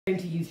We're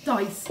going to use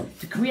dice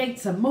to create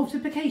some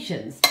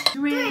multiplications.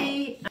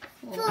 3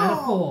 and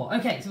a 4.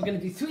 Okay, so we're going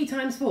to do 3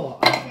 times 4.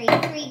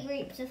 3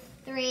 groups of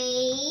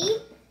 3.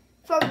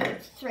 4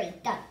 groups of 3.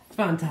 Done.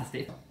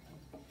 Fantastic.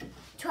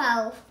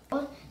 12.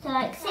 So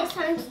like 6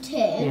 times 2.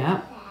 Yeah.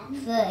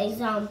 For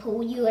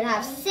example, you would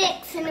have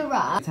 6 in a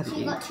row. So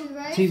you've got 2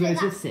 rows. 2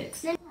 rows of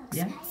 6.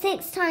 Yeah.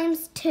 6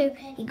 times 2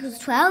 equals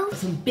 12.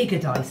 Some bigger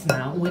dice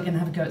now. We're going to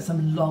have a go at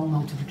some long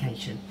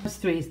multiplication.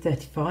 3 is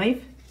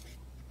 35.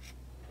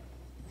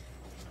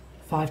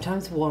 5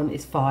 times 1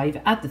 is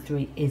 5. Add the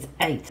 3 is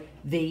 8.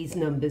 These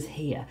numbers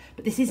here.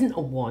 But this isn't a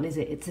 1, is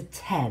it? It's a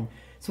 10.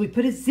 So we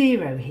put a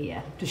 0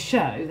 here to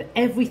show that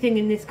everything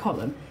in this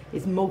column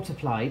is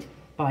multiplied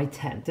by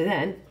 10. So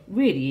then,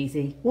 really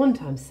easy. 1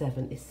 times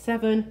 7 is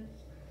 7.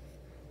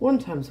 1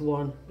 times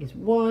 1 is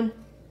 1.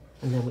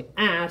 And then we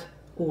add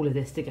all of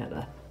this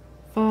together.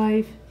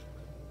 5,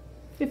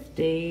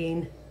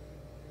 15,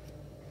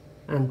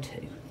 and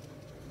 2.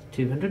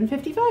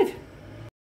 255.